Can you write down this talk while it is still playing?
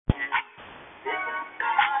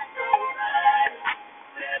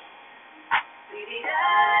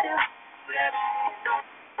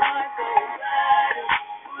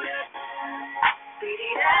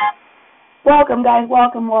Welcome, guys.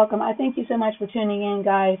 Welcome, welcome. I thank you so much for tuning in,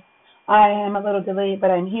 guys. I am a little delayed,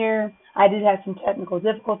 but I'm here. I did have some technical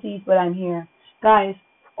difficulties, but I'm here. Guys,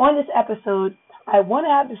 on this episode, I want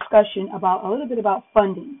to have a discussion about a little bit about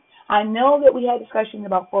funding. I know that we had discussions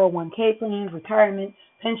about 401k plans, retirement,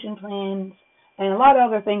 pension plans, and a lot of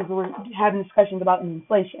other things we were having discussions about in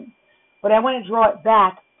inflation. But I want to draw it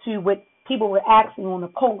back to what people were asking on the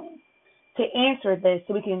polling to answer this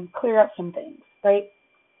so we can clear up some things, right?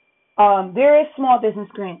 There is small business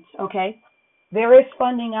grants, okay? There is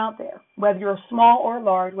funding out there, whether you're small or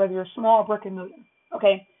large, whether you're small or brick and mortar,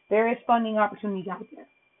 okay? There is funding opportunities out there.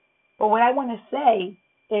 But what I want to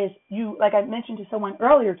say is you, like I mentioned to someone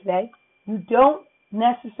earlier today, you don't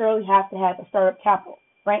necessarily have to have a startup capital,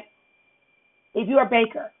 right? If you're a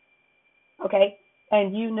baker, okay,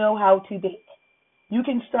 and you know how to bake, you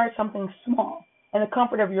can start something small in the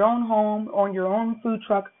comfort of your own home or in your own food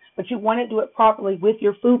truck, but you want to do it properly with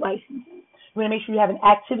your food licensing. You want to make sure you have an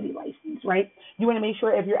activity license, right? You want to make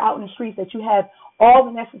sure if you're out in the streets that you have all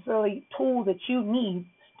the necessary tools that you need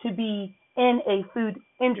to be in a food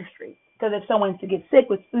industry. Because if someone's to get sick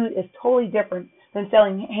with food, it's totally different than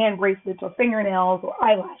selling hand bracelets or fingernails or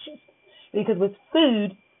eyelashes. Because with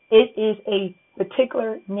food, it is a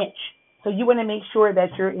particular niche. So you want to make sure that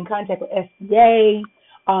you're in contact with SBA,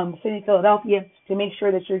 the city of Philadelphia, to make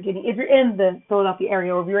sure that you're getting, if you're in the Philadelphia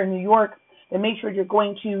area or if you're in New York, then make sure you're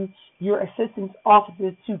going to your assistance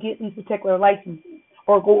offices to get these particular licenses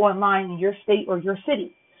or go online in your state or your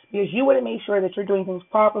city, because you want to make sure that you're doing things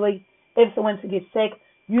properly. If someone's to get sick,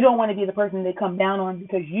 you don't want to be the person they come down on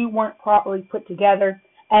because you weren't properly put together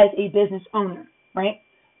as a business owner, right?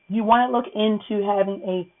 You want to look into having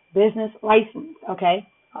a business license, okay?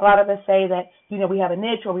 A lot of us say that, we have a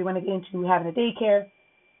niche or we want to get into having a daycare.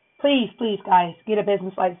 Please, guys, get a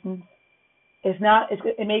business license.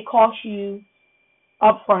 It may cost you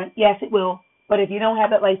up front. Yes, it will. But if you don't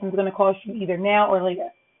have that license, it's going to cost you either now or later.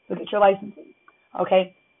 So get your licensing,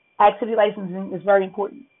 okay? Activity licensing is very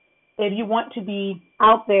important. If you want to be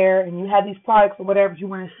out there and you have these products or whatever you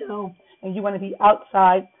want to sell and you want to be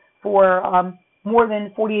outside for more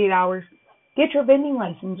than 48 hours, get your vending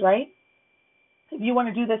license, right? If you want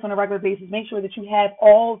to do this on a regular basis, make sure that you have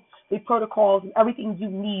all the protocols and everything you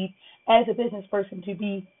need as a business person to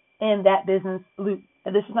be in that business loop.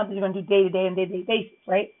 And this is something you're going to do day to day and day-to-day basis,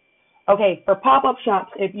 right? Okay, for pop-up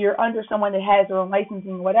shops, if you're under someone that has their own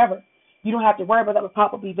licensing or whatever, you don't have to worry about that with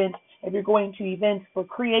pop-up events. If you're going to events for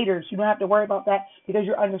creators, you don't have to worry about that because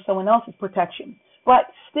you're under someone else's protection. But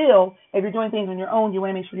still, if you're doing things on your own, you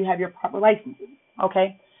want to make sure you have your proper licensing,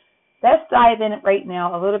 okay? Let's dive in it right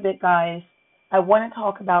now a little bit, guys. I want to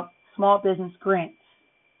talk about small business grants,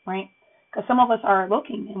 right? Because some of us are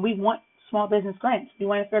looking and we want small business grants. We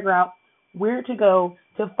want to figure out where to go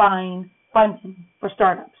to find funding for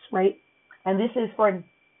startups, right? And this is for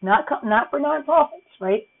not for nonprofits,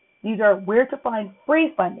 right? These are where to find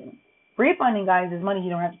free funding. Free funding, guys, is money you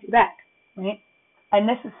don't have to pay back, right? And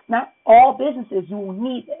this is not all businesses who will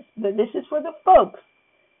need this, but this is for the folks.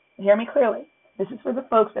 Hear me clearly. This is for the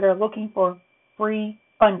folks that are looking for free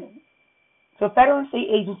funding. So federal and state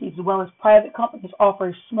agencies as well as private companies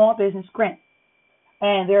offer small business grants.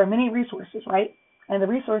 And there are many resources, right? And the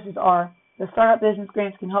resources are the startup business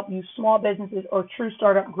grants can help you small businesses or true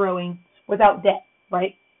startup growing without debt,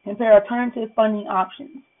 right? Compare alternative funding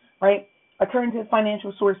options, right? Alternative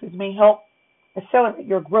financial sources may help accelerate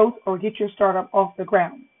your growth or get your startup off the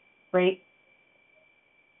ground, right?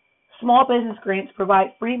 Small business grants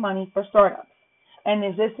provide free money for startups and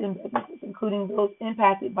existing businesses, including those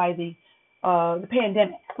impacted by the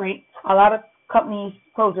pandemic, right? A lot of companies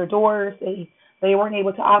closed their doors. They weren't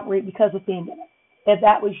able to operate because of the pandemic. If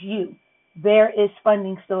that was you, there is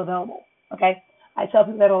funding still available, okay? I tell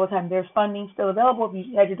people that all the time. There's funding still available. If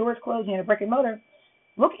you had your doors closed, you had a brick and mortar,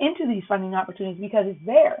 look into these funding opportunities because it's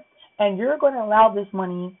there. And you're going to allow this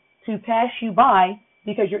money to pass you by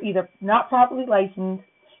because you're either not properly licensed,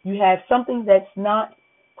 you have something that's not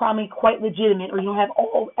probably quite legitimate, or you don't have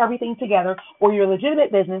everything together, or you're a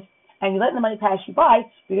legitimate business, and you're letting the money pass you by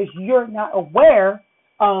because you're not aware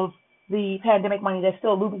of the pandemic money that's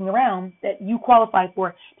still looping around that you qualify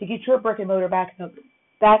for to get your brick and mortar back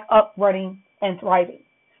up running and thriving.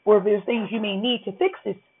 Or if there's things you may need to fix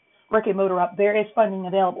this brick and mortar up, there is funding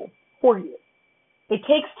available for you. It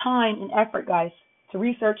takes time and effort, guys, to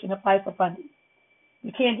research and apply for funding.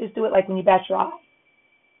 You can't just do it like when you bat your eye.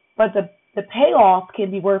 But the payoff can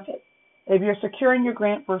be worth it if you're securing your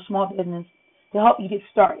grant for a small business to help you get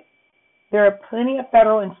started. There are plenty of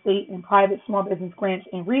federal and state and private small business grants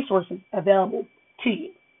and resources available to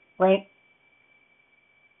you, right?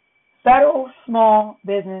 Federal small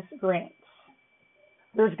business grants.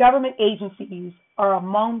 There's government agencies are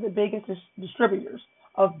among the biggest distributors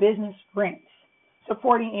of business grants,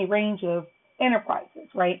 supporting a range of enterprises,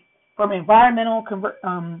 right? From environmental,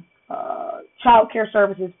 child care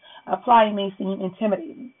services, applying may seem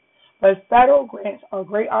intimidating, but federal grants are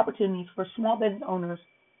great opportunities for small business owners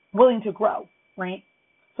willing to grow, right?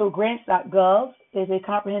 So grants.gov is a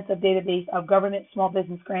comprehensive database of government small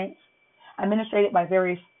business grants administered by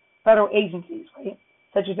various federal agencies, right?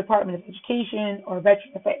 Such as Department of Education or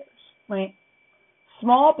Veteran Affairs, right?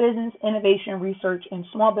 Small business innovation research and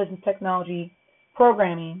small business technology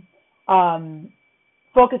programming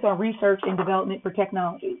focus on research and development for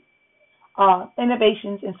technology,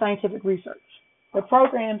 innovations and scientific research. The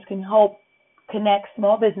programs can help connect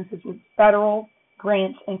small businesses with federal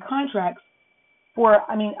grants and contracts for,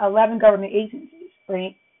 11 government agencies,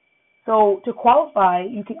 right? So to qualify,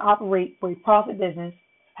 you can operate for a profit business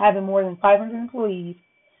having more than 500 employees,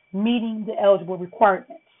 meeting the eligible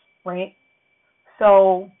requirements, right?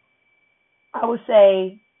 So I would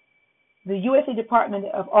say the USA Department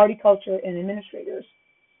of Agriculture and Administrators,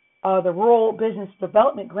 the Rural Business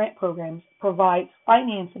Development Grant Programs provides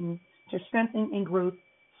financing to strengthen and grow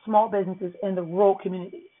small businesses in the rural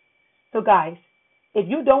communities. So guys, if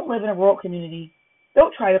you don't live in a rural community,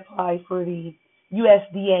 don't try to apply for the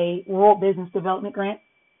USDA Rural Business Development Grant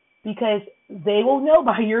because they will know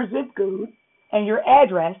by your zip code and your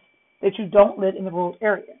address that you don't live in the rural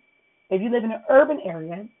area. If you live in an urban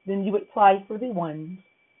area, then you would apply for the ones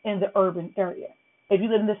in the urban area. If you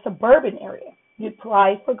live in the suburban area, you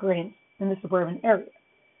apply for grants in the suburban area.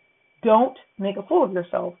 Don't make a fool of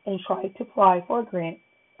yourself and try to apply for a grant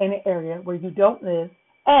in an area where you don't live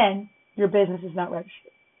and your business is not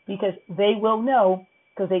registered because they will know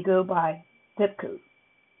because they go by zip code.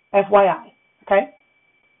 FYI, okay?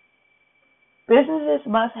 Businesses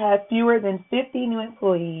must have fewer than 50 new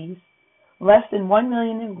employees, less than $1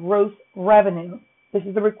 million in gross revenue. This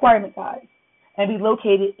is the requirement, guys, and be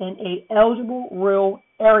located in a eligible rural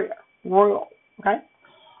area. Rural, okay?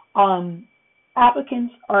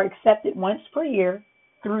 Applicants are accepted once per year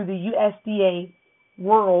through the USDA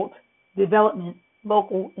Rural Development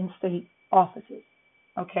local and state offices.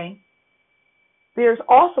 Okay. There's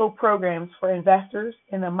also programs for investors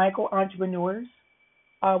and the micro entrepreneurs,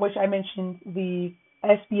 which I mentioned. The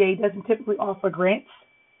SBA doesn't typically offer grants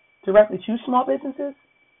directly to small businesses,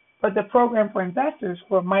 but the program for investors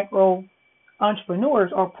for micro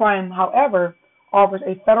entrepreneurs or Prime, however, offers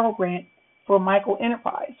a federal grant for micro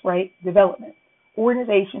enterprise, right, development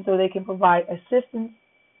organizations so they can provide assistance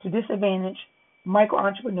to disadvantaged micro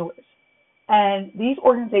entrepreneurs. And these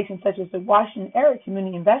organizations, such as the Washington Area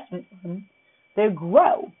Community Investment Fund, they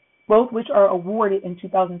grow, both which are awarded in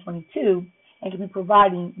 2022 and can be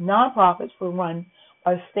providing nonprofits for run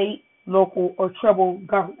by state, local, or tribal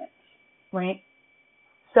governments, right?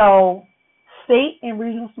 So, state and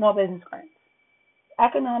regional small business grants.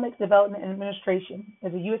 Economic Development Administration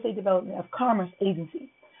is a USA Development of Commerce agency,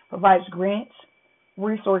 provides grants,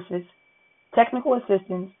 resources, technical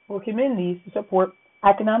assistance for communities to support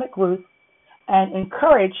economic growth and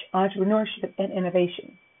encourage entrepreneurship and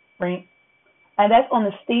innovation, right? And that's on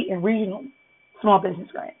the state and regional small business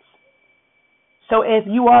grants. So if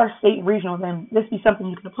you are state and regional, then this be something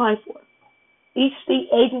you can apply for. Each state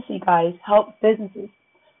agency, guys, helps businesses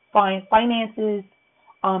find finances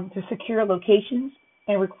to secure locations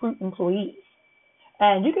and recruit employees.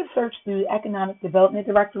 And you can search through the Economic Development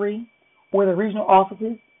Directory or the regional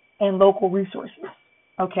offices and local resources,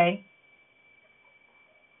 okay?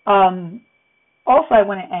 Also, I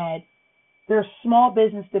want to add, there are small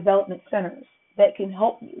business development centers that can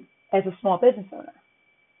help you as a small business owner.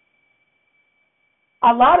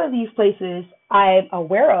 A lot of these places I'm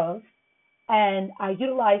aware of, and I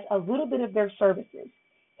utilize a little bit of their services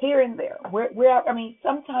here and there.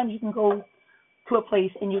 Sometimes you can go to a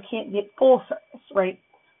place and you can't get full service, right?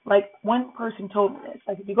 Like one person told me this.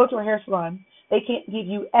 Like if you go to a hair salon, they can't give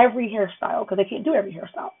you every hairstyle because they can't do every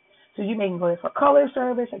hairstyle. So you may go there for color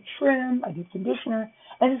service, a trim, a deep conditioner,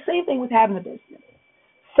 and the same thing with having a business.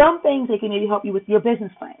 Some things they can maybe help you with your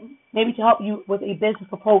business plan, maybe to help you with a business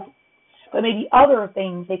proposal, but maybe other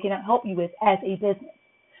things they cannot help you with as a business.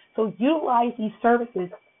 So utilize these services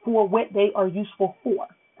for what they are useful for,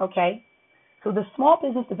 okay? So the Small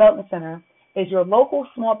Business Development Center is your local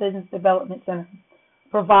small business development center,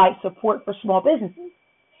 provides support for small businesses,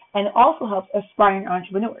 and it also helps aspiring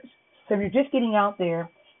entrepreneurs. So if you're just getting out there,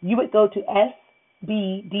 you would go to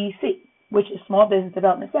SBDC, which is Small Business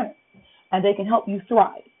Development Center, and they can help you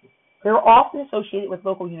thrive. They're often associated with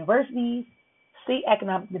local universities, state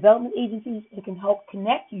economic development agencies, and can help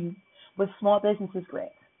connect you with small businesses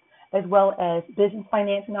grants, as well as business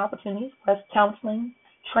financing opportunities, plus counseling,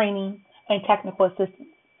 training, and technical assistance.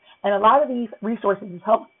 And a lot of these resources is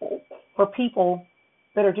helpful for people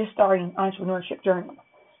that are just starting entrepreneurship journey.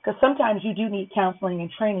 Because sometimes you do need counseling and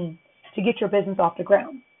training to get your business off the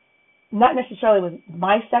ground. Not necessarily with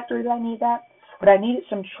my sector that I need that, but I needed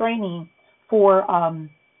some training for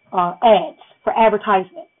ads, for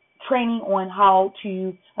advertisement, training on how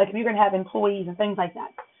to, like if you're going to have employees and things like that,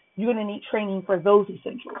 you're going to need training for those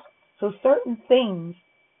essentials. So certain things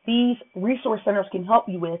these resource centers can help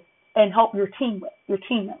you with and help your team with, your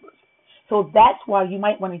team members. So that's why you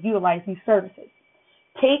might want to utilize these services.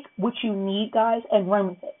 Take what you need, guys, and run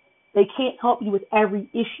with it. They can't help you with every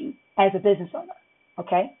issue as a business owner,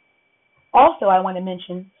 okay? Also, I want to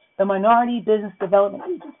mention the Minority Business Development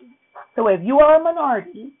Agency. So if you are a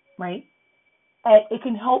minority, right, it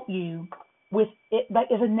can help you with it, like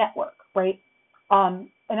as a network, right?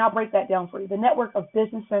 And I'll break that down for you. The network of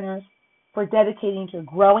business centers for dedicating to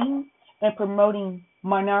growing and promoting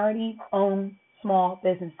minority-owned small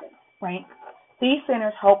businesses, right? These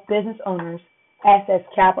centers help business owners access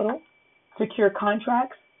capital, secure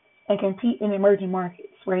contracts, and compete in emerging markets,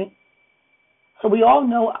 right? So we all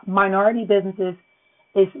know minority businesses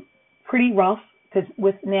is pretty rough because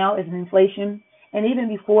with now is an inflation, and even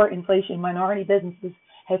before inflation, minority businesses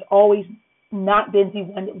has always not been the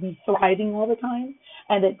one that will be thriving all the time,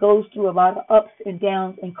 and it goes through a lot of ups and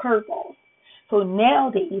downs and curveballs. So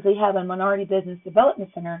nowadays they have a minority business development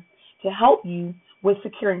center to help you with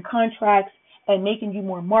securing contracts and making you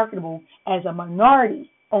more marketable as a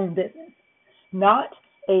minority-owned business, not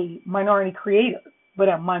a minority creator, but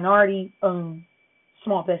a minority-owned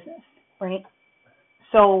small business, right?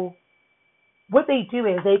 So what they do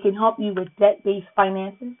is they can help you with debt-based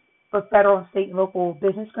finances for federal, state, and local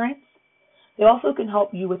business grants. They also can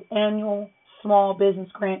help you with annual small business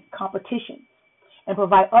grant competitions and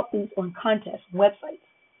provide updates on contests and websites.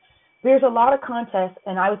 There's a lot of contests,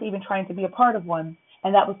 and I was even trying to be a part of one,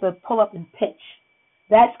 and that was the pull-up and pitch.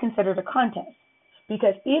 That's considered a contest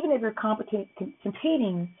because even if you're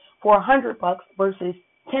competing for $100 versus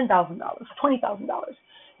 $10,000, $20,000,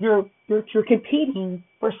 you're competing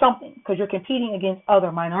for something because you're competing against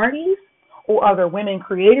other minorities or other women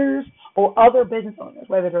creators or other business owners,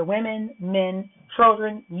 whether they're women, men,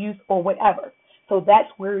 children, youth, or whatever. So that's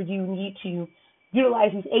where you need to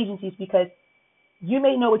utilize these agencies because you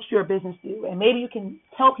may know what your business do, and maybe you can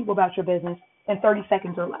tell people about your business in 30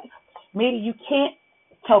 seconds or less. Maybe you can't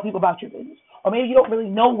tell people about your business, or maybe you don't really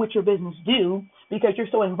know what your business do because you're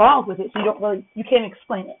so involved with it, so you can't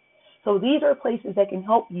explain it. So these are places that can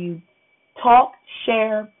help you talk,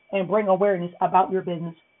 share, and bring awareness about your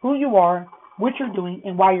business, who you are, what you're doing,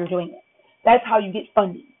 and why you're doing it. That's how you get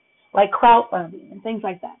funding, like crowdfunding and things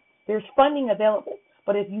like that. There's funding available,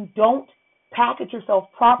 but if you don't package yourself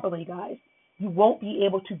properly, guys, you won't be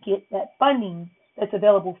able to get that funding that's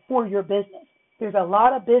available for your business. There's a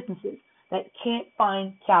lot of businesses that can't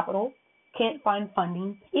find capital, can't find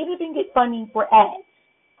funding, even if you can get funding for ads,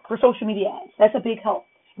 for social media ads. That's a big help.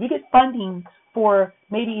 If you get funding for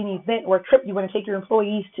maybe an event or a trip you want to take your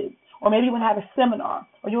employees to, or maybe you want to have a seminar,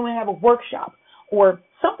 or you want to have a workshop, or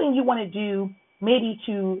something you want to do maybe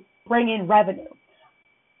to bring in revenue,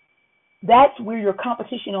 that's where your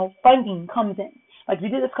competitional funding comes in. Like if you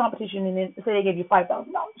did this competition and then say they gave you $5,000,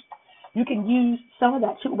 you can use some of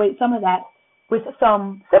that with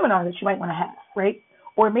some seminar that you might want to have, right?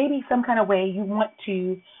 Or maybe some kind of way you want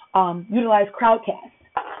to utilize Crowdcast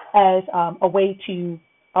as a way to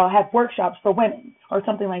have workshops for women or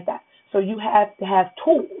something like that. So you have to have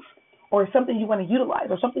tools or something you want to utilize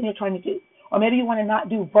or something you're trying to do. Or maybe you want to not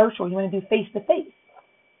do virtual, you want to do face-to-face.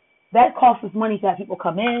 That costs us money to have people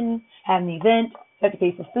come in, have an event, you have to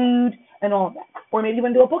pay for food and all of that. Or maybe you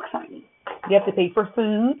want to do a book signing. You have to pay for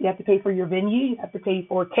food, you have to pay for your venue, you have to pay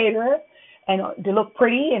for a caterer and to look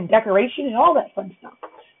pretty and decoration and all that fun stuff.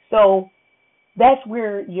 So that's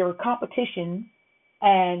where your competition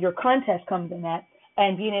and your contest comes in at,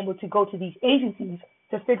 and being able to go to these agencies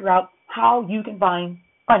to figure out how you can find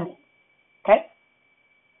funding. Okay?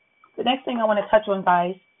 The next thing I want to touch on,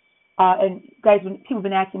 guys, and guys, when people have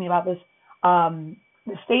been asking me about this,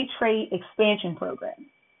 the State Trade Expansion Program,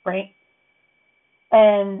 right?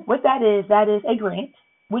 And what that is a grant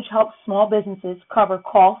which helps small businesses cover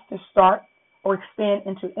costs to start or expand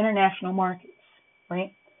into international markets,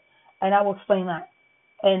 right? And I will explain that.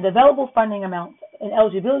 And the available funding amounts and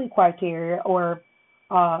eligibility criteria, or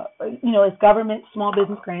as government small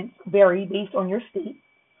business grants vary based on your state,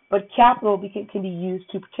 but capital can be used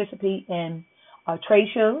to participate in trade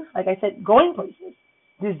shows, like I said, going places,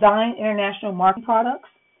 design international marketing products,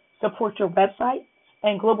 support your website,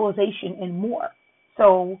 and globalization and more.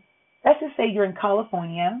 So let's just say you're in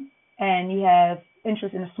California and you have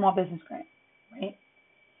interest in a small business grant, right?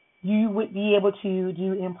 You would be able to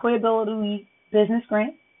do employability business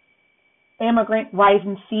grant, immigrant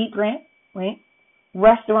rising seed grant, right?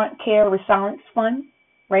 Restaurant care resilience fund,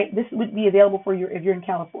 right? This would be available for you if you're in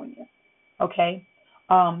California, okay?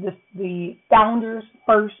 The Founders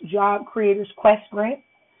First Job Creators Quest grant,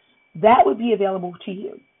 that would be available to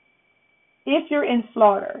you. If you're in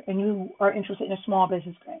Florida and you are interested in a small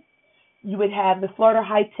business grant, you would have the Florida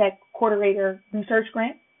High Tech Coordinator Research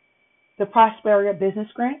Grant, the Prosperia Business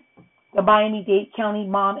Grant, the Miami-Dade County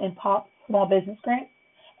Mom and Pop Small Business Grant,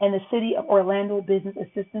 and the City of Orlando Business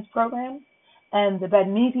Assistance Program, and the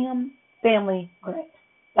Magnesium Family Grant.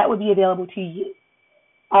 That would be available to you.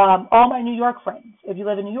 All my New York friends, if you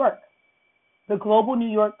live in New York, the Global New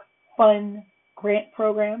York Fund Grant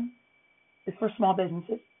Program is for small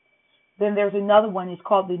businesses. Then there's another one. It's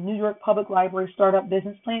called the New York Public Library Startup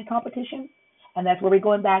Business Plan Competition, and that's where we're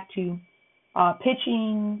going back to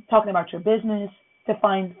pitching, talking about your business to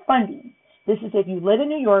find funding. This is if you live in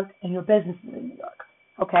New York and your business is in New York,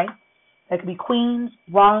 okay? That could be Queens,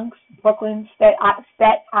 Bronx, Brooklyn, Staten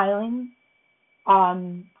Island,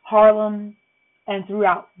 Harlem, and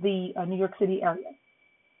throughout the New York City area.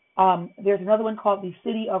 There's another one called the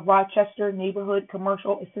City of Rochester Neighborhood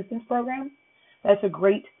Commercial Assistance Program. That's a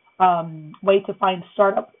great way to find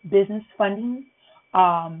startup business funding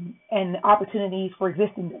and opportunities for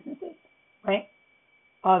existing businesses, right?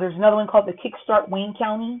 There's another one called the Kickstart Wayne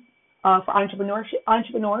County for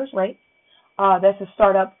entrepreneurs, right? That's a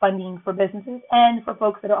startup funding for businesses and for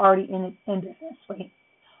folks that are already in business, right?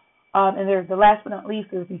 And there's the last but not least,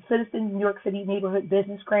 there's the Citizen New York City Neighborhood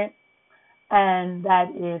Business Grant, and that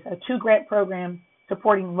is a 2-grant program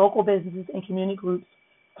supporting local businesses and community groups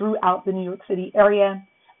throughout the New York City area.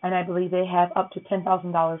 And I believe they have up to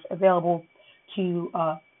 $10,000 available to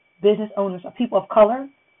business owners of people of color,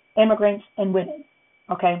 immigrants, and women.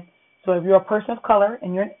 Okay, so if you're a person of color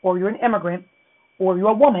and you're an immigrant or you're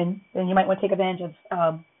a woman, then you might want to take advantage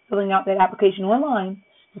of filling out that application online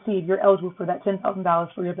to see if you're eligible for that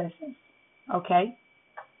 $10,000 for your business. Okay,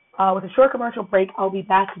 with a short commercial break, I'll be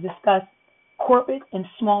back to discuss corporate and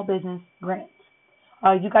small business grants.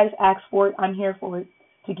 You guys asked for it. I'm here for it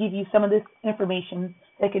to give you some of this information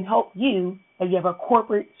that can help you if you have a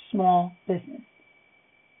corporate small business.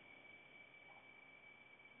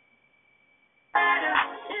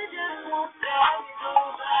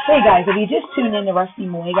 Hey guys, if you just tuned in to Rusty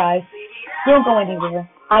Moy, guys, don't go anywhere.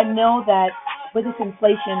 I know that with this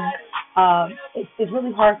inflation, it's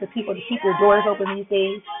really hard for people to keep their doors open these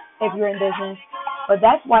days if you're in business. But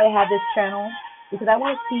that's why I have this channel, because I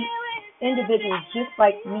want to keep individuals just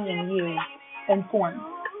like me and you informed.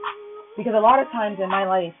 Because a lot of times in my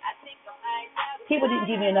life, people didn't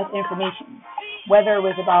give me enough information, whether it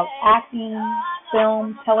was about acting,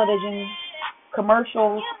 film, television,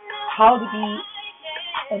 commercials, how to be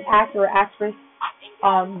an actor or actress,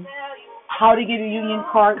 how to get a union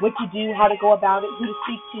card, what to do, how to go about it, who to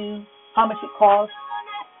speak to, how much it costs,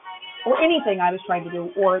 or anything I was trying to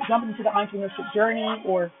do, or jump into the entrepreneurship journey,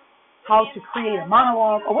 or how to create a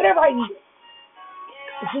monologue, or whatever I needed.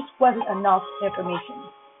 It just wasn't enough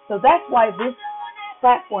information. So that's why this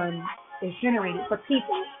platform is generated for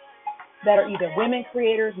people that are either women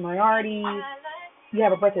creators, minorities, you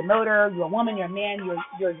have a brick and mortar, you're a woman, you're a man,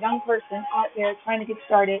 you're a young person out there trying to get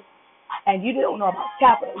started, and you don't know about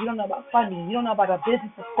capital, you don't know about funding, you don't know about a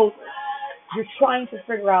business proposal. You're trying to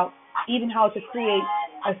figure out even how to create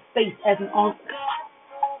a space as an author.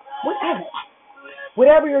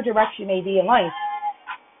 Whatever your direction may be in life,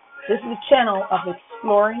 this is a channel of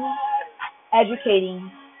exploring,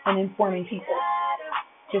 educating, and informing people,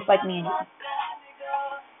 just like me and you.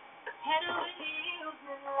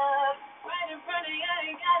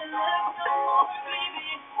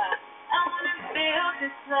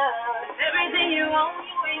 Everything you want,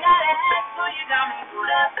 you ain't gotta ask for. You got me boot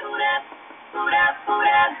up.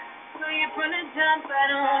 So you're gonna jump right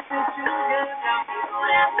on to you. Got me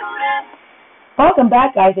boot up. Welcome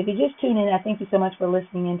back, guys. If you just tuned in, I thank you so much for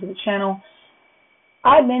listening into the channel.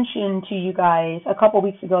 I mentioned to you guys a couple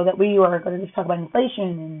weeks ago that we were going to just talk about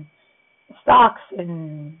inflation and stocks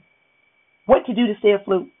and what to do to stay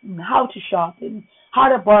afloat and how to shop and how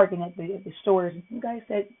to bargain at the stores. You guys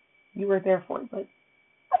said you were there for it, but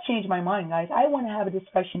I changed my mind, guys. I want to have a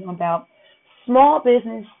discussion about small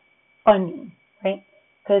business funding, right?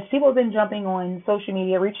 Because people have been jumping on social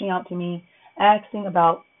media, reaching out to me, asking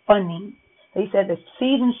about funding. They said the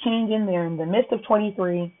season's changing. They're in the midst of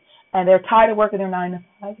 23, and they're tired of working their 9 to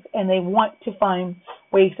 5, and they want to find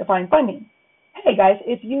ways to find funding. Hey, guys,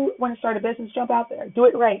 if you want to start a business, jump out there. Do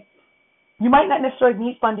it right. You might not necessarily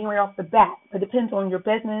need funding right off the bat, but it depends on your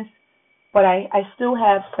business, but I still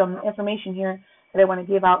have some information here that I want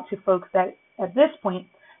to give out to folks that at this point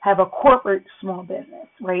have a corporate small business,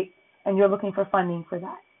 right? And you're looking for funding for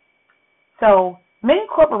that. So many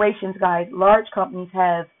corporations, guys, large companies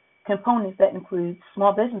have components that include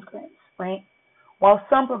small business grants, right? While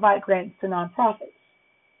some provide grants to nonprofits,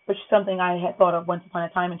 which is something I had thought of once upon a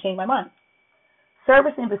time and changed my mind.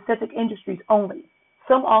 Service in specific industries only.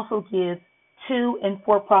 Some also give to and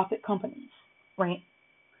for-profit companies, right?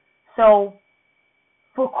 So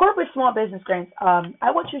for corporate small business grants,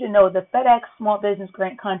 I want you to know the FedEx Small Business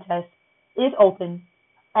Grant Contest is open,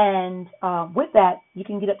 and with that, you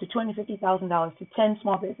can get up to $250,000 to 10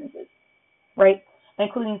 small businesses, right?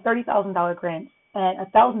 Including $30,000 grants and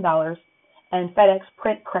 $1,000 and FedEx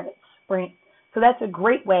print credits, right? So that's a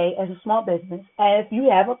great way as a small business, as you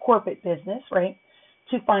have a corporate business, right,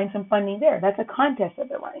 to find some funding there. That's a contest that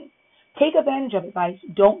they're running. Take advantage of it, guys.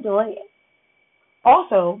 Don't delay it.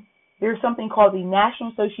 Also, there's something called the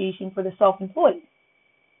National Association for the Self-Employed,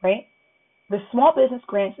 right? The small business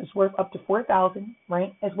grants is worth up to $4,000,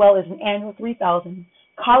 right, as well as an annual $3,000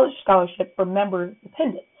 college scholarship for member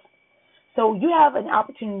dependents. So you have an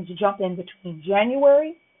opportunity to jump in between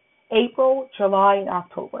January, April, July, and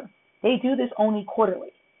October. They do this only quarterly.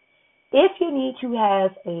 If you need to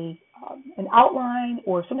have an outline,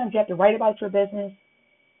 or sometimes you have to write about your business,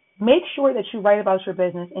 make sure that you write about your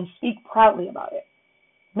business and speak proudly about it.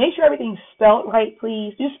 Make sure everything's spelled right,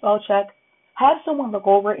 please. Do spell check. Have someone look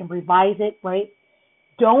over it and revise it, right?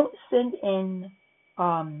 Don't send in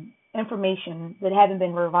information that haven't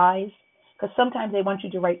been revised, because sometimes they want you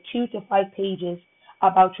to write 2 to 5 pages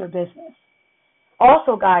about your business.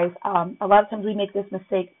 Also, guys, a lot of times we make this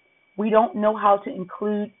mistake. We don't know how to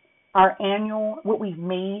include our annual, what we've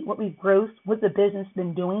made, what we've grossed, what the business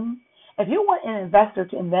been doing. If you want an investor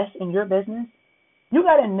to invest in your business, you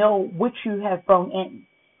got to know what you have thrown in.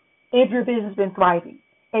 If your business has been thriving.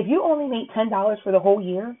 If you only made $10 for the whole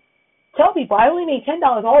year, tell people, I only made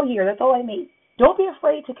 $10 all year. That's all I made. Don't be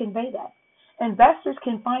afraid to convey that. Investors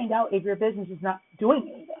can find out if your business is not doing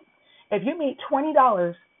anything. If you made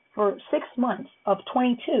 $20 for 6 months of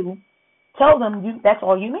 22, tell them that's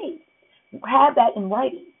all you made. Have that in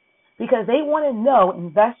writing, because they want to know,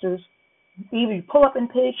 investors, either you pull up and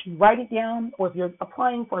pitch, you write it down, or if you're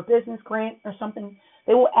applying for a business grant or something,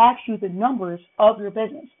 they will ask you the numbers of your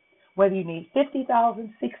business, whether you made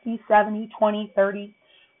 50,000, 60, 70, 20, 30,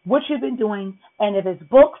 what you've been doing, and if it's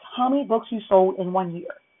books, how many books you sold in 1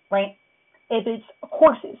 year, right? If it's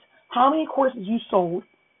courses, how many courses you sold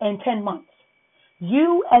in 10 months.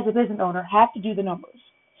 You, as a business owner, have to do the numbers.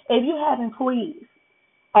 If you have employees,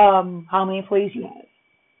 how many employees you have,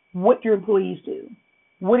 what your employees do,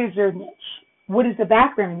 what is their niche, what is the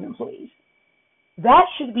background of your employees. That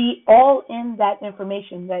should be all in that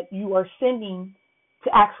information that you are sending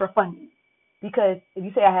to ask for funding. Because if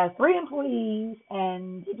you say, I have 3 employees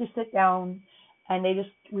and they just sit down and they just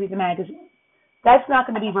read the magazine, that's not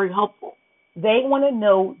going to be very helpful. They want to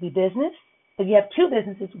know the business. If you have 2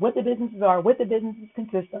 businesses, what the businesses are, what the businesses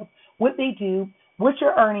consist of, what they do, what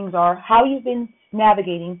your earnings are, how you've been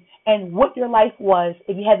navigating, and what your life was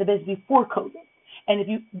if you had the business before COVID. And if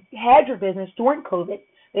you had your business during COVID,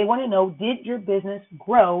 they want to know, did your business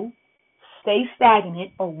grow, stay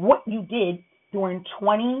stagnant, or what you did during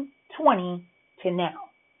 2020 to now.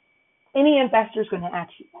 Any investor is going to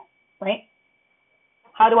ask you that, right?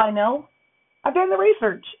 How do I know? I've done the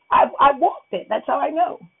research. I've walked it. That's how I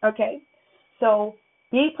know, okay? So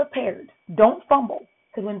be prepared. Don't fumble.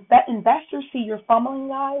 Because when investors see you're fumbling,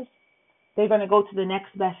 guys, they're going to go to the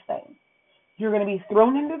next best thing. You're going to be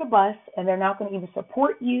thrown under the bus, and they're not going to even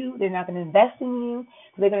support you. They're not going to invest in you.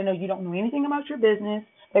 They're going to know you don't know anything about your business.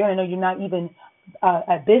 They're going to know you're not even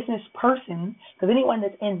a business person, because anyone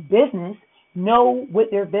that's in business know what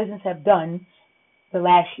their business have done the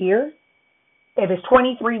last year. If it's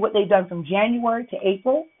 23, what they've done from January to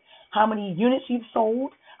April, how many units you've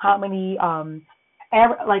sold, how many,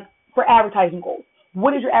 for advertising goals.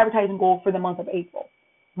 What is your advertising goal for the month of April?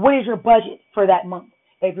 What is your budget for that month?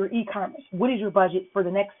 If you're e-commerce, what is your budget for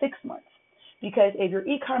the next 6 months? Because if you're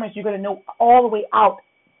e-commerce, you're going to know all the way out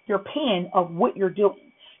your pan of what you're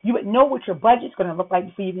doing. You would know what your budget's going to look like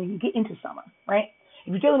before you even get into summer, right?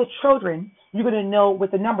 If you're dealing with children, you're going to know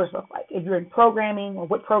what the numbers look like. If you're in programming, or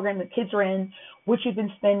what program the kids are in, what you've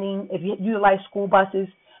been spending, if you utilize school buses,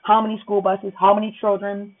 how many school buses, how many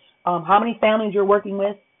children, how many families you're working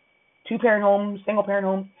with, 2-parent homes, single-parent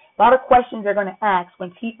homes. A lot of questions they're going to ask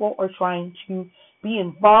when people are trying to be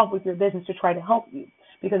involved with your business to try to help you,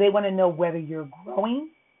 because they want to know whether you're growing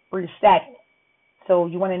or you're stagnant. So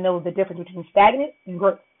you want to know the difference between stagnant and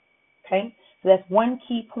growth, okay? So that's one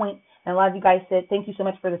key point. And a lot of you guys said, thank you so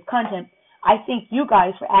much for this content. I thank you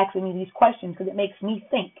guys for asking me these questions because it makes me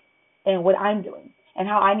think in what I'm doing and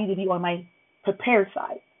how I need to be on my prepared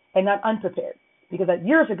side and not unprepared. Because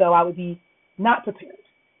years ago, I would be not prepared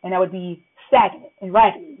and I would be stagnant and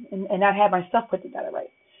raggedy and not have my stuff put together right.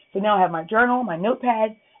 So now I have my journal, my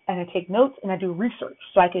notepad, and I take notes and I do research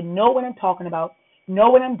so I can know what I'm talking about, know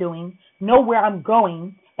what I'm doing, know where I'm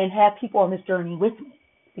going, and have people on this journey with me.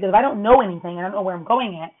 Because if I don't know anything and I don't know where I'm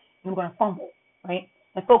going at, I'm going to fumble, right?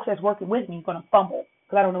 And folks that's working with me are going to fumble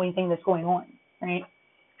because I don't know anything that's going on, right?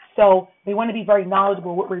 So we want to be very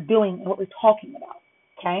knowledgeable what we're doing and what we're talking about,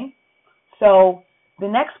 okay? So the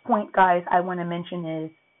next point, guys, I want to mention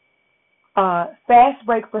is fast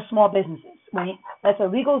break for small businesses, right? That's a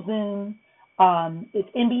LegalZoom. It's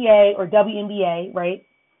NBA or WNBA, right?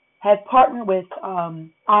 Has partnered with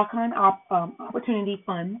Ocon Opportunity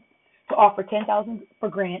Fund to offer $10,000 for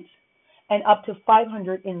grants and up to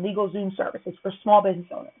 $500 in LegalZoom services for small business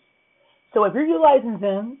owners. So if you're utilizing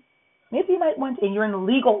Zoom, maybe you might want to, and you're in the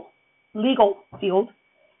legal field,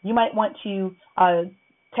 you might want to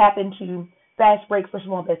tap into fast breaks for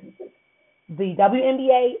small businesses. The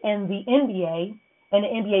WNBA and the NBA and the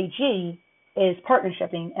NBAG is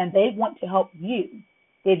partnershiping, and they want to help you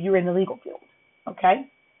if you're in the legal field, okay?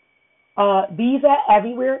 Visa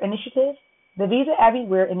Everywhere Initiative. The Visa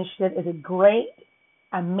Everywhere Initiative is a great,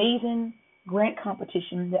 amazing grant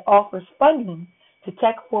competition that offers funding to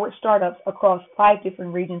tech-forward startups across 5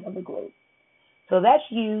 different regions of the globe. So that's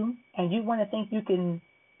you, and you want to think you can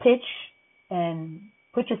pitch and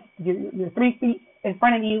put your 3 feet in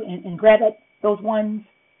front of you and grab those ones,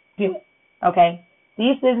 do it, okay?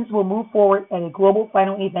 These businesses will move forward at a global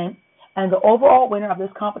final event, and the overall winner of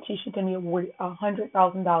this competition can be awarded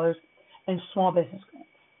 $100,000 in small business grants.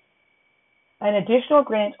 And additional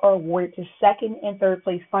grants are awarded to second and third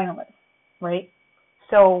place finalists, right?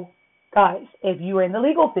 So, guys, if you are in the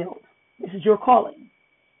legal field, this is your calling.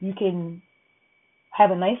 You can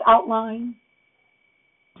have a nice outline,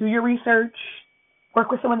 do your research,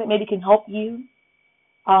 work with someone that maybe can help you,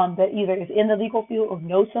 that either is in the legal field or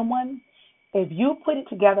knows someone. If you put it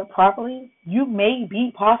together properly, you may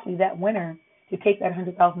be possibly that winner to take that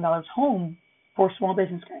 $100,000 home for a small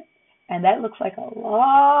business grant. And that looks like a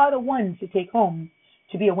lot of ones to take home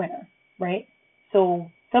to be a winner, right?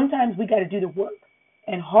 So sometimes we got to do the work.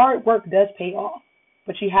 And hard work does pay off,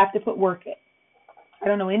 but you have to put work in. I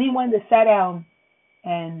don't know anyone that sat down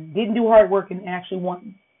and didn't do hard work and actually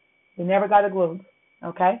won. They never got a Globe,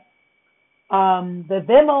 okay? The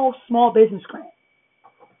Venmo Small Business Grant.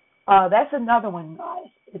 That's another one,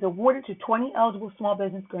 guys. It's awarded to 20 eligible small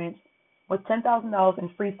business grants with $10,000 in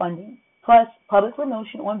free funding, plus public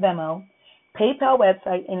promotion on Venmo, PayPal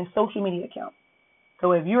website, and a social media account.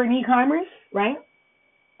 So if you're in e-commerce, right,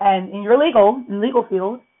 and in your legal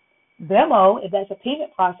field, Venmo, if that's a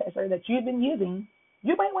payment processor that you've been using,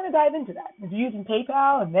 you might want to dive into that. If you're using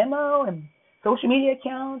PayPal and Venmo and social media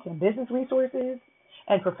accounts and business resources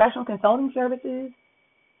and professional consulting services,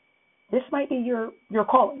 this might be your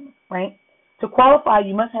calling, right? To qualify,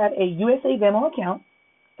 you must have a USA Venmo account,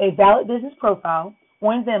 a valid business profile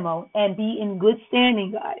on Venmo, and be in good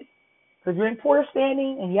standing, guys. Because if you're in poor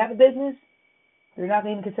standing and you have a business, they're not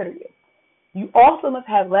going to even consider you. You also must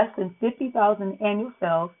have less than 50,000 annual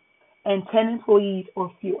sales and 10 employees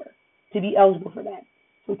or fewer to be eligible for that.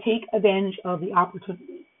 So take advantage of the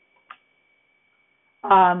opportunity.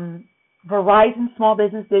 Verizon Small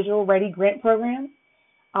Business Digital Ready Grant Program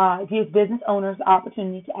gives business owners the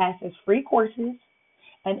opportunity to access free courses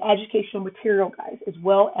and educational material, guys, as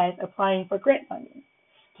well as applying for grant funding.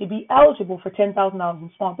 To be eligible for $10,000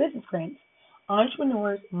 in small business grants,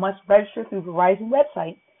 entrepreneurs must register through Verizon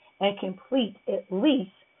website and complete at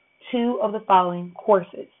least 2 of the following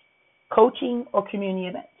courses: coaching or community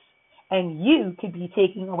events. And you could be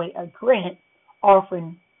taking away a grant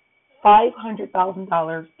offering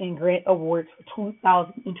 $500,000 in grant awards for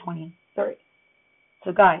 2023.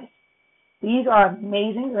 So guys, these are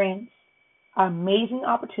amazing grants, amazing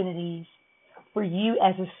opportunities for you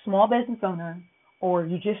as a small business owner, or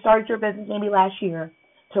you just started your business maybe last year,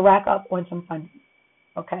 to rack up on some funding,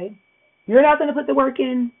 okay? You're not going to put the work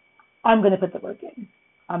in, I'm going to put the work in.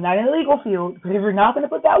 I'm not in the legal field, but if you're not going to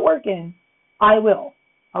put that work in, I will,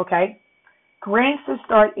 okay? Grants to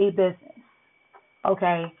start a business,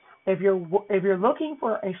 okay? If you're looking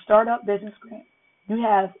for a startup business grant, you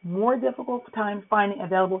have more difficult time finding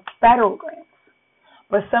available federal grants,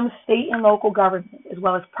 but some state and local governments, as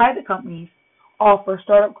well as private companies, offer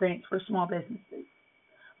startup grants for small businesses,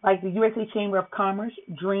 like the USA Chamber of Commerce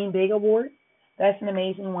Dream Big Award. That's an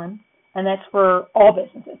amazing one, and that's for all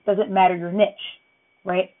businesses. Doesn't matter your niche,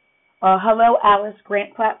 right? Hello Alice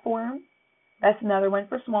Grant Platform, That's another one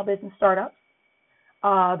for small business startups.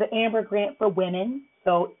 The Amber Grant for women.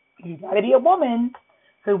 So you got to be a woman.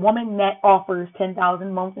 So Woman Net offers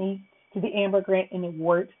 $10,000 monthly to the Amber Grant and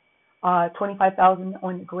Award, $25,000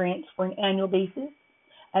 on the grants for an annual basis.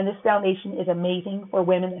 And this foundation is amazing for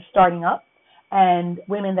women that's starting up and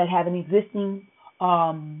women that have an existing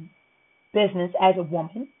business as a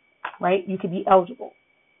woman, right? You could be eligible,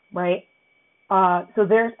 right? So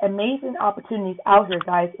there's amazing opportunities out here,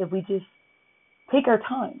 guys, if we just take our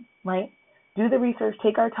time, right? Do the research,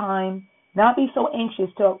 take our time, not be so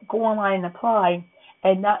anxious to go online and apply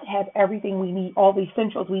and not have everything we need, all the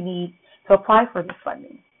essentials we need to apply for this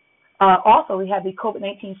funding. Also, we have the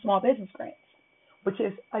COVID-19 Small Business Grants, which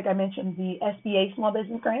is, like I mentioned, the SBA Small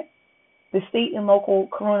Business Grant, the state and local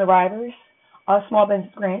coronavirus Small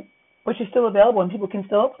Business Grant, which is still available and people can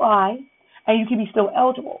still apply and you can be still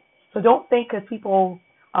eligible. So don't think because people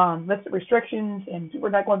lifted restrictions and people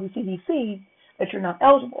are not going to CDC that you're not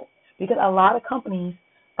eligible, because a lot of companies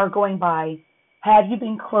are going by, have you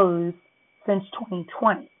been closed since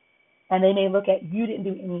 2020? And they may look at you didn't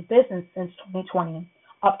do any business since 2020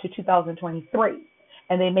 up to 2023,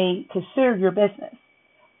 and they may consider your business.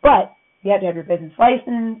 But you have to have your business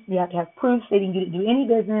license, you have to have proof stating you didn't do any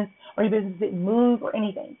business or your business didn't move or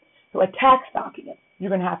anything. So a tax document you're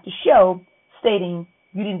going to have to show stating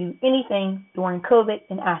you didn't do anything during COVID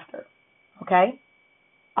and after, okay?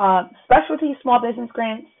 Specialty small business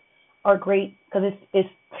grants are great because it's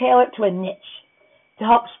tailored to a niche to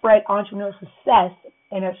help spread entrepreneurial success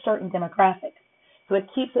in a certain demographic. So it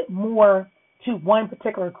keeps it more to one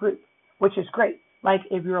particular group, which is great. Like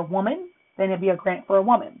if you're a woman, then it'd be a grant for a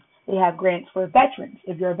woman. They have grants for veterans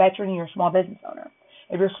if you're a veteran and you're a small business owner.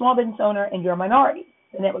 If you're a small business owner and you're a minority,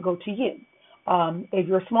 then it would go to you. If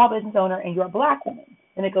you're a small business owner and you're a black woman,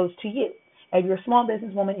 then it goes to you. If you're a small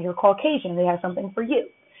business woman and you're Caucasian, they have something for you.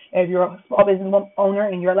 If you're a small business owner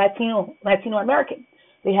and you're Latino American,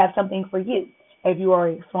 they have something for you. If you are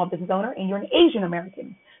a small business owner and you're an Asian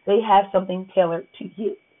American, they have something tailored to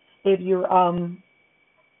you. If you're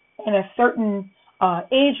in a certain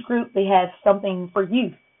age group, they have something for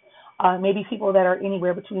youth. Maybe people that are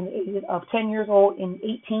anywhere between the ages of 10 years old and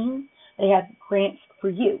 18, they have grants for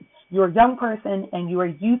you. You're a young person and you're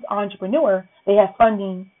a youth entrepreneur, they have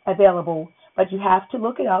funding available, but you have to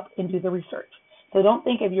look it up and do the research. So don't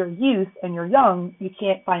think if you're youth and you're young, you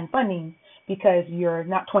can't find funding because you're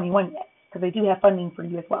not 21 yet, because they do have funding for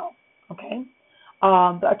you as well, okay? The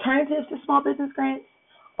alternatives to small business grants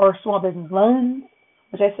or small business loans,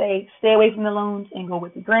 which I say stay away from the loans and go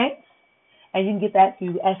with the grants. And you can get that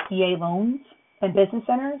through SBA loans and business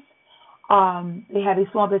centers. They have a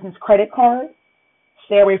small business credit card.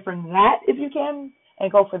 Stay away from that if you can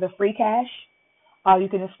and go for the free cash. You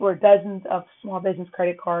can explore dozens of small business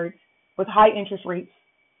credit cards with high interest rates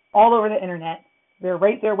all over the internet. They're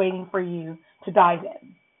right there waiting for you to dive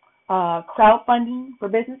in. Crowdfunding for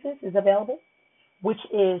businesses is available, which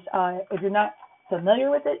is, if you're not familiar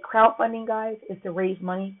with it, crowdfunding, guys, is to raise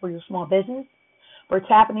money for your small business. We're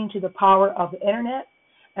tapping into the power of the internet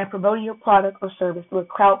and promoting your product or service through a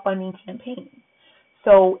crowdfunding campaign.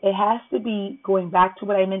 So it has to be going back to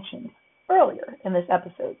what I mentioned earlier in this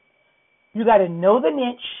episode. You got to know the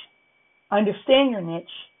niche, understand your niche,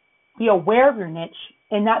 be aware of your niche,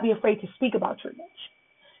 and not be afraid to speak about your niche.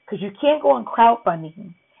 Because you can't go on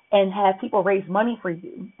crowdfunding and have people raise money for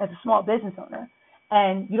you as a small business owner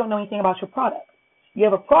and you don't know anything about your product. You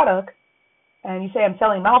have a product and you say, I'm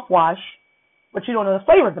selling mouthwash, but you don't know the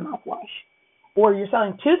flavor of the mouthwash. Or you're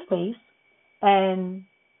selling toothpaste and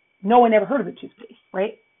no one ever heard of the toothpaste,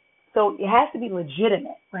 right? So it has to be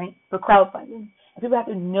legitimate, right, for crowdfunding. And people have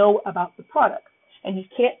to know about the product. And you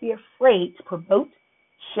can't be afraid to promote,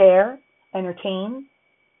 share, entertain,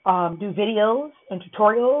 do videos and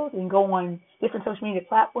tutorials and go on different social media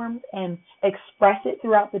platforms and express it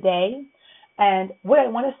throughout the day. And what I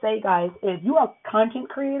want to say, guys, is you are a content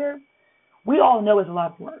creator. We all know it's a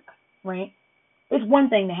lot of work, right? It's one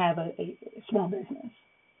thing to have a small business.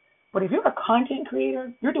 But if you're a content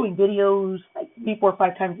creator, you're doing videos like 3, 4,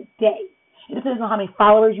 5 times a day. It depends on how many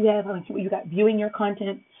followers you have, how many people you got viewing your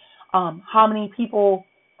content, how many people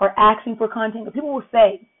are asking for content. But people will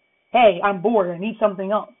say, hey, I'm bored, I need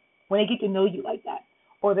something else, when they get to know you like that.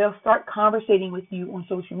 Or they'll start conversating with you on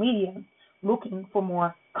social media looking for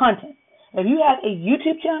more content. If you have a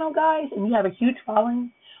YouTube channel, guys, and you have a huge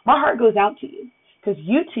following, my heart goes out to you. Because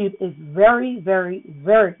YouTube is very, very,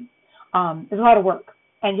 very, it's a lot of work.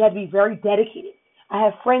 And you have to be very dedicated. I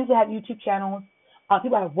have friends that have YouTube channels.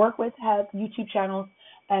 People I work with have YouTube channels.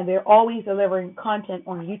 And they're always delivering content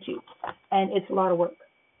on YouTube. And it's a lot of work.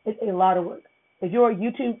 It's a lot of work. If you're a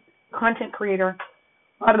YouTube content creator,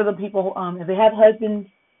 A lot of the people, if they have husbands,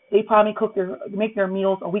 they probably make their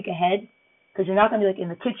meals a week ahead because you're not going to be like in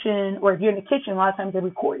the kitchen, or if you're in the kitchen, a lot of times they're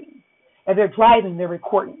recording. If they're driving, they're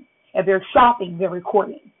recording. If they're shopping, they're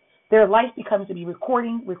recording. Their life becomes to be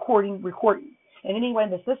recording. And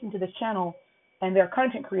anyone that's listening to this channel and they're a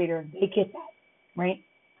content creator, they get that, right?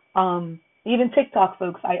 Even TikTok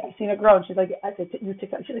folks, I seen a girl and she's like, I said, you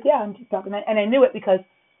TikTok? She's like, yeah, I'm TikTok. And I knew it because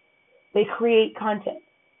they create content.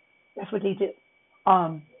 That's what they do.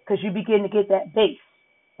 Because you begin to get that base.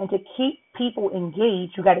 And to keep people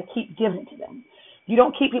engaged, you got to keep giving it to them. You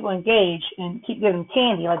don't keep people engaged and keep giving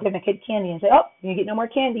candy, like giving a kid candy and say, oh, you get no more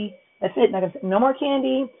candy. That's it. Not gonna say, no more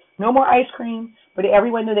candy, no more ice cream. But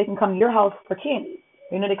everyone knows they can come to your house for candy.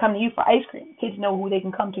 They know they come to you for ice cream. Kids know who they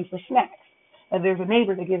can come to for snacks. If there's a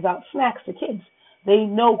neighbor that gives out snacks to kids, they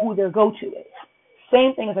know who their go-to is.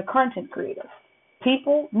 Same thing as a content creator.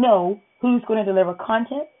 People know who's going to deliver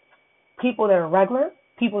content, people that are regular,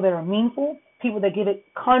 people that are meaningful, people that give it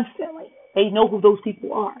constantly. They know who those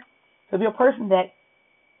people are. So if you're a person that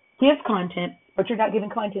gives content, but you're not giving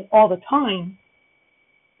content all the time,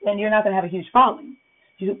 then you're not going to have a huge following.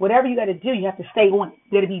 Whatever you got to do, you have to stay on it.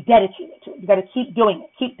 You got to be dedicated to it. You got to keep doing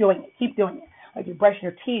it. Like you're brushing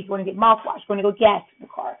your teeth, you want to get mouthwash, you want to go gas in the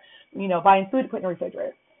car, buying food to put in the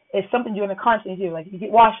refrigerator. It's something you're going to constantly do. Like you get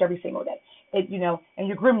washed every single day, and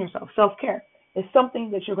you groom yourself, self-care. It's something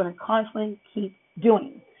that you're going to constantly keep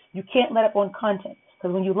doing. You can't let up on content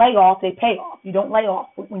because when you lay off, they pay off. You don't lay off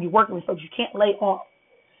when you're working with folks. You can't lay off.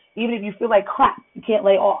 Even if you feel like crap, you can't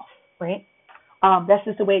lay off, right? That's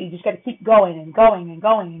just the way. You just got to keep going and going and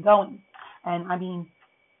going and going. And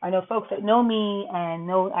I know folks that know me and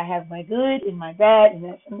know I have my good and my bad, and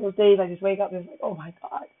some of those days I just wake up and it's like, oh my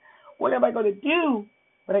God, what am I going to do?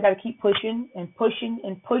 But I got to keep pushing and pushing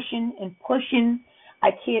and pushing and pushing. I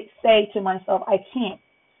can't say to myself I can't,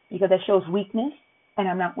 because that shows weakness, and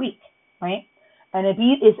I'm not weak, right? And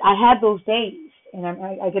I have those days, and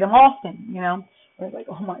I get them often, where it's like,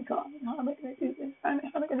 oh my God, how am I going to do this? How am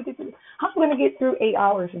I going to get through this? How am I going to get through 8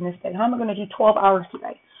 hours in this day? How am I going to do 12 hours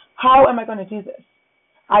today? How am I going to do this?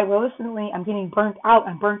 I'm getting burnt out.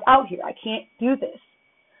 I'm burnt out here. I can't do this.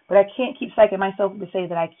 But I can't keep psyching myself to say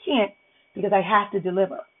that I can't, because I have to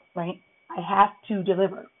deliver, right? I have to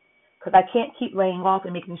deliver, because I can't keep laying off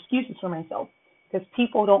and making excuses for myself, because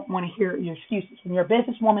people don't want to hear your excuses. When you're a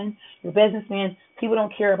businesswoman, you're a businessman, people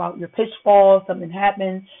don't care about your pitfalls, something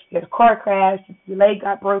happened, you had a car crash, your leg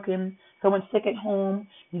got broken, someone's sick at home,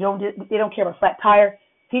 they don't care about a flat tire.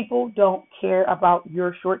 People don't care about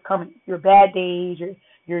your shortcomings, your bad days,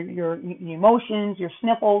 your emotions, your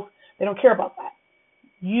sniffles. They don't care about that.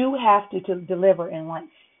 You have to deliver in life,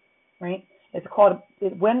 right?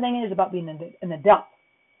 One thing is about being an adult.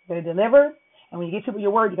 You got to deliver, and when you give people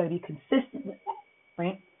your word, you got to be consistent with that,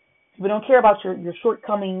 right? People don't care about your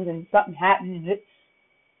shortcomings and something happening.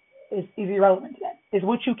 It's irrelevant to that. It's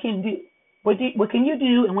what you can do. What can you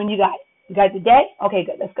do, and when you got it? You got it today? Okay,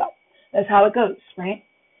 good. Let's go. That's how it goes, right?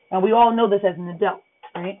 And we all know this as an adult,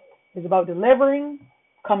 right? It's about delivering,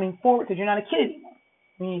 coming forward, because you're not a kid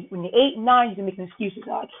anymore. When you're 8 and 9, you can make excuses.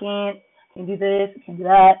 Oh, I can't do this, I can't do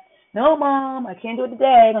that. No, Mom, I can't do it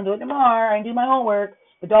today. I'm gonna do it tomorrow. I didn't do my homework.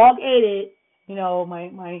 The dog ate it.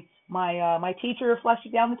 My teacher flushed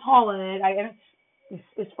it down the toilet.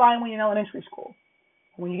 It's fine when you're in elementary school.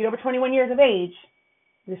 When you get over 21 years of age,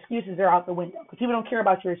 the excuses are out the window, because people don't care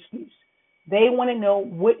about your excuse. They want to know,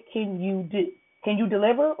 what can you do? Can you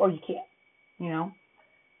deliver, or you can't?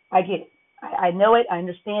 I get it. I know it. I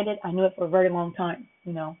understand it. I knew it for a very long time,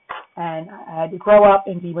 and I had to grow up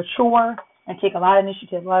and be mature and take a lot of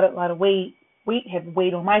initiative, a lot of weight have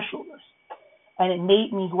weighed on my shoulders, and it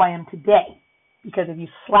made me who I am today. Because if you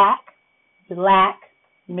slack, you lack,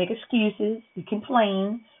 you make excuses, you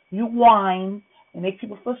complain, you whine, and make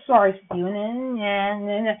people feel sorry for you,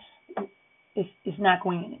 and it's not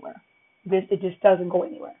going anywhere. It just doesn't go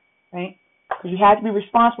anywhere, right? Because you have to be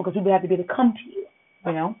responsible, because people have to be able to come to you,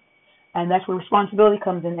 And that's where responsibility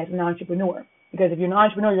comes in as an entrepreneur. Because if you're an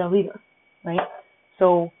entrepreneur, you're a leader, right?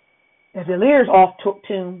 So if the leader's off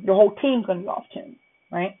tune, your whole team's going to be off tune,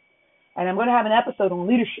 right? And I'm going to have an episode on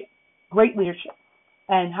leadership, great leadership,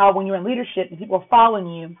 and how when you're in leadership and people are following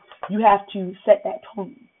you, you have to set that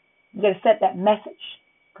tone. You got to set that message.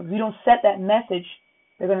 Because if you don't set that message,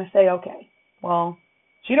 they're going to say, okay, well,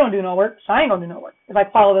 she don't do no work, so I ain't going to do no work if I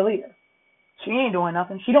follow the leader. She ain't doing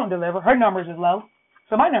nothing. She don't deliver. Her numbers is low,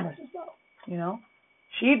 so my numbers is low.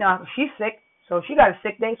 She's sick, so she got a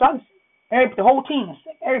sick day, so I'm sick. The whole team is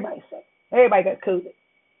sick. Everybody's sick. Everybody got COVID.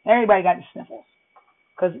 Everybody got the sniffles.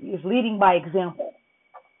 Because it's leading by example.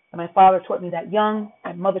 And my father taught me that young.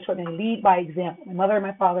 My mother taught me to lead by example. My mother and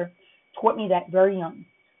my father taught me that very young.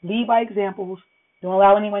 Lead by examples. Don't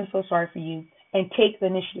allow anyone to feel sorry for you, and take the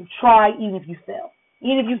initiative. Try even if you fail.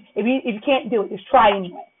 Even if you can't do it, just try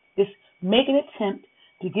anyway. Just make an attempt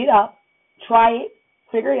to get up, try it,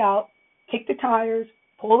 figure it out, kick the tires,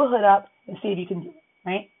 pull the hood up, and see if you can do it.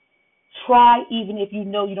 Right? Try even if you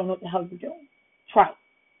know you don't know what the hell you're doing. Try it.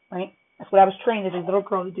 Right? That's what I was trained as a little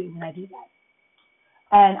girl to do when I do that.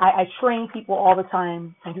 And I train people all the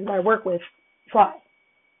time, and people I work with, try.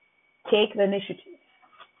 Take the initiative.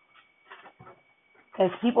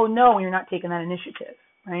 Because people know when you're not taking that initiative,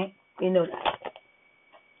 right? They know that.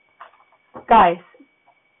 Guys,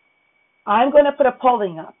 I'm going to put a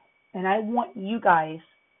polling up, and I want you guys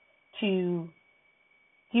to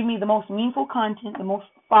give me the most meaningful content, the most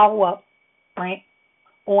follow-up, right,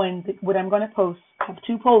 on what I'm going to post. I have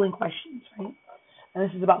 2 polling questions, right? And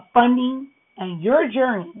this is about funding and your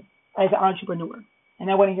journey as an entrepreneur.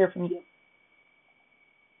 And I want to hear from you.